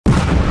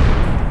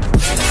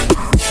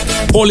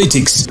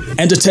politics,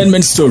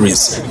 entertainment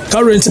stories,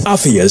 current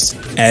affairs,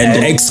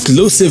 and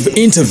exclusive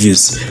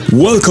interviews.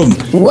 Welcome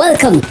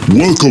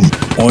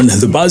on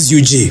the Buzz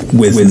UG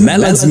with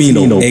Melas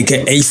Milo,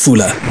 aka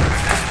Fuller.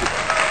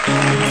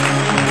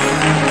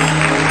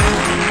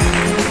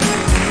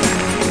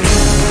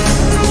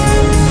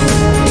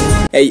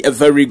 Hey, a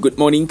very good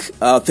morning.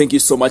 Thank you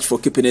so much for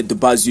keeping it the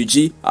Buzz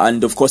UG.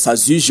 And of course,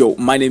 as usual,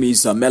 my name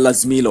is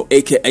Melas Milo,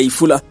 aka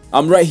Fuller.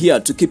 I'm right here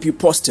to keep you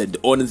posted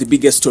on the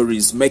biggest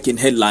stories making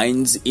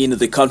headlines in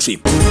the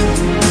country.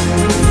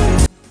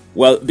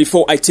 Well,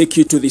 before I take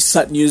you to the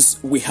sad news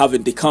we have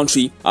in the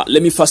country,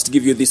 let me first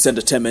give you this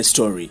entertainment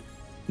story.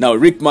 Now,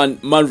 Rickman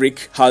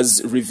Manrick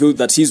has revealed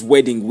that his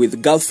wedding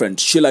with girlfriend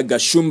Sheila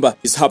Gashumba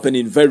is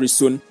happening very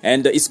soon,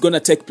 and it's gonna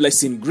take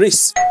place in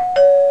Greece.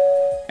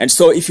 And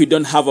so if you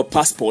don't have a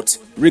passport,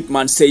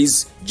 Rickman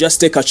says,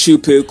 just take a chill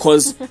pill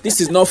because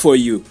this is not for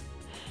you.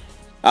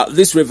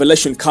 This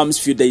revelation comes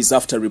a few days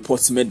after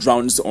reports made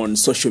rounds on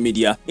social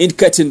media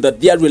indicating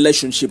that their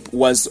relationship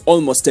was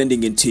almost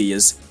ending in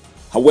tears.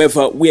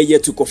 However, we are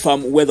yet to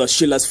confirm whether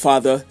Sheila's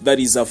father, that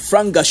is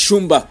Frank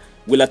Gashumba,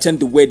 will attend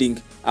the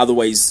wedding.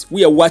 Otherwise,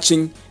 we are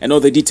watching and all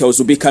the details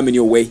will be coming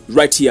your way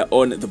right here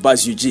on the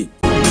Buzz UG.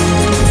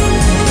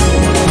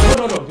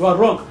 No, you are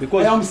wrong.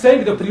 Because I am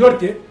saying the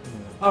priority.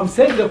 I'm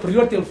saying the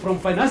priority from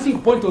financing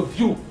point of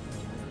view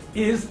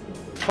is...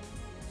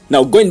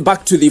 Now, going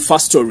back to the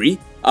first story,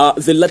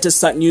 the latest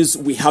sad news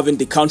we have in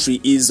the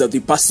country is the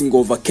passing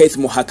of Keith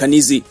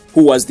Muhakanizi,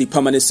 who was the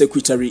permanent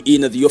secretary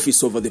in the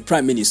office of the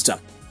Prime Minister.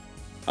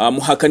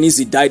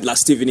 Muhakanizi died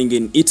last evening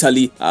in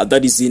Italy,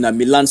 that is in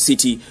Milan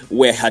city,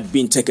 where he had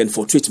been taken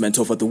for treatment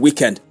over the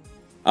weekend.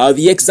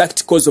 The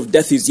exact cause of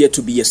death is yet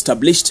to be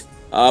established.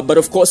 But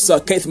of course,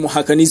 Keith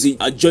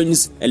Muhakanizi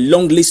joins a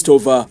long list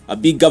of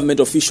big government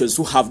officials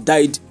who have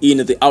died in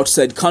the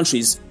outside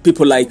countries.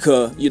 People like,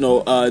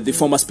 the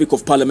former Speaker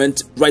of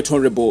Parliament, Right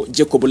Honorable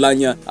Jacob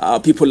Oulanya,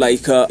 people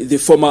like the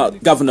former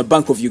Governor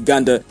Bank of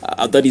Uganda,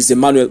 that is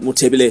Emmanuel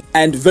Mutebile,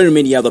 and very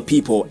many other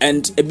people.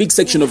 And a big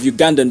section of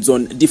Ugandans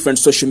on different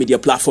social media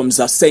platforms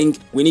are saying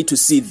we need to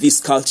see this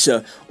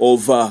culture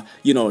of,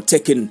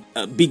 taking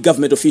big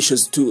government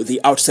officials to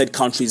the outside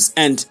countries.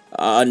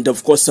 And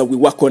of course, we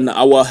work on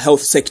our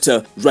health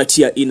sector right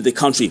here in the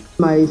country.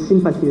 My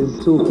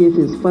sympathies to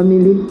Keith's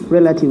family,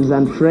 relatives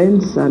and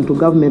friends, and to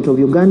government of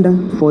Uganda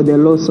for the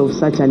loss of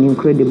such an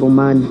incredible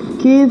man.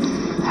 Keith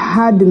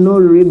had no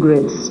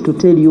regrets to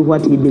tell you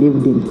what he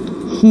believed in.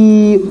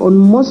 He, on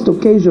most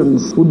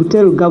occasions, would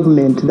tell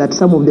government that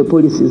some of the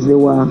policies they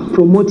were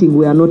promoting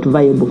were not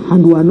viable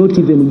and were not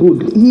even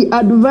good. He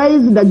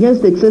advised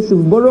against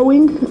excessive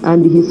borrowing,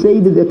 and he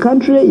said the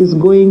country is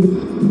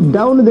going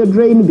down the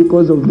drain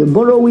because of the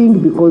borrowing,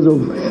 because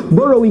of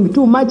borrowing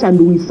too much, and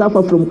we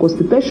suffer from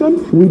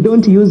constipation. We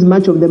don't use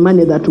much of the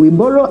money that we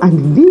borrow,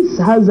 and this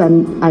has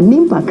an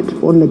impact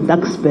on the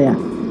taxpayer.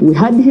 We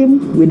had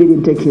him, we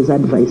didn't take his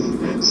advice.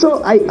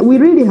 So we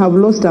really have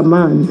lost a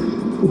man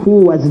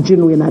who was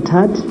genuine at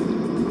heart,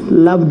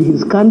 loved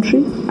his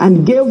country,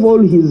 and gave all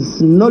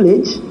his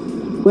knowledge.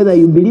 Whether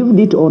you believed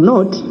it or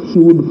not, he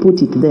would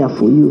put it there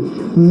for you.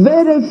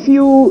 Very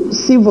few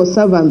civil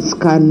servants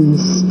can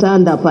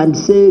stand up and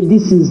say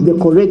this is the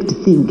correct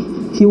thing.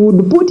 He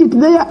would put it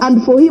there,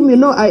 and for him,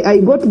 I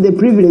got the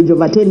privilege of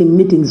attending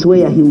meetings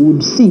where he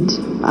would sit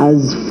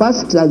as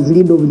first as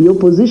leader of the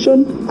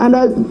opposition, and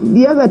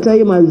the other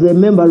time as a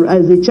member,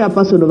 as a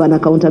chairperson of an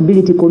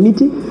accountability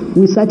committee.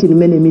 We sat in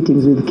many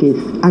meetings with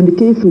Keith, and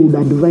Keith would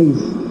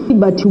advise,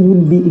 but he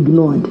would be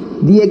ignored.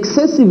 The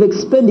excessive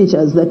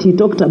expenditures that he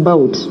talked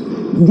about,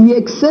 the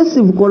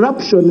excessive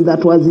corruption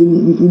that was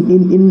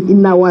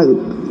in our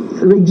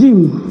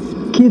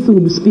regime, Keith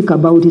would speak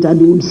about it,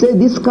 and he would say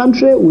this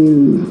country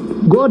will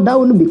go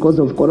down because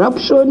of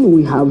corruption.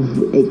 We have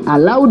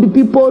allowed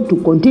people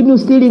to continue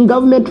stealing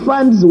government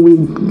funds. We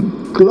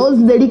close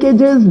the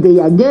leakages. They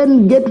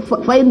again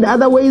find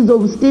other ways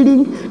of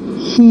stealing.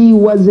 He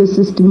was a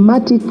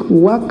systematic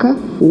worker,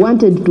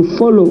 wanted to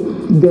follow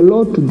the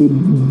law to the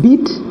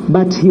beat,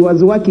 but he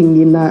was working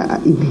in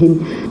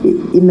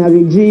a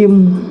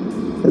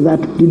regime that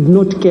did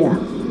not care.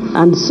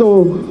 And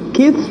so,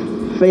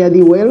 Keith, fare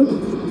thee well.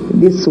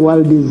 This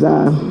world is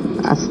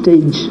a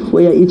stage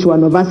where each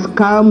one of us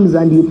comes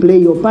and you play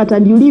your part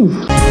and you live.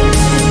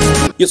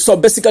 Yes, so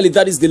basically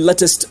that is the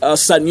latest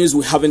sad news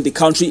we have in the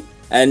country,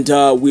 and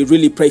we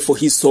really pray for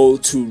his soul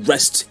to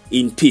rest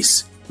in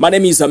peace. My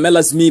name is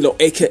Melas Milo,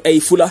 aka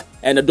Fuller,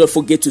 and don't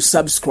forget to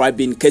subscribe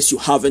in case you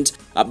haven't,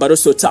 but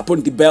also tap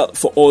on the bell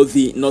for all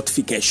the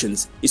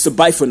notifications. It's a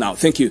bye for now.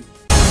 Thank you.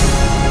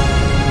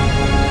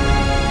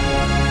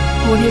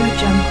 Audio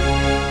Jungle.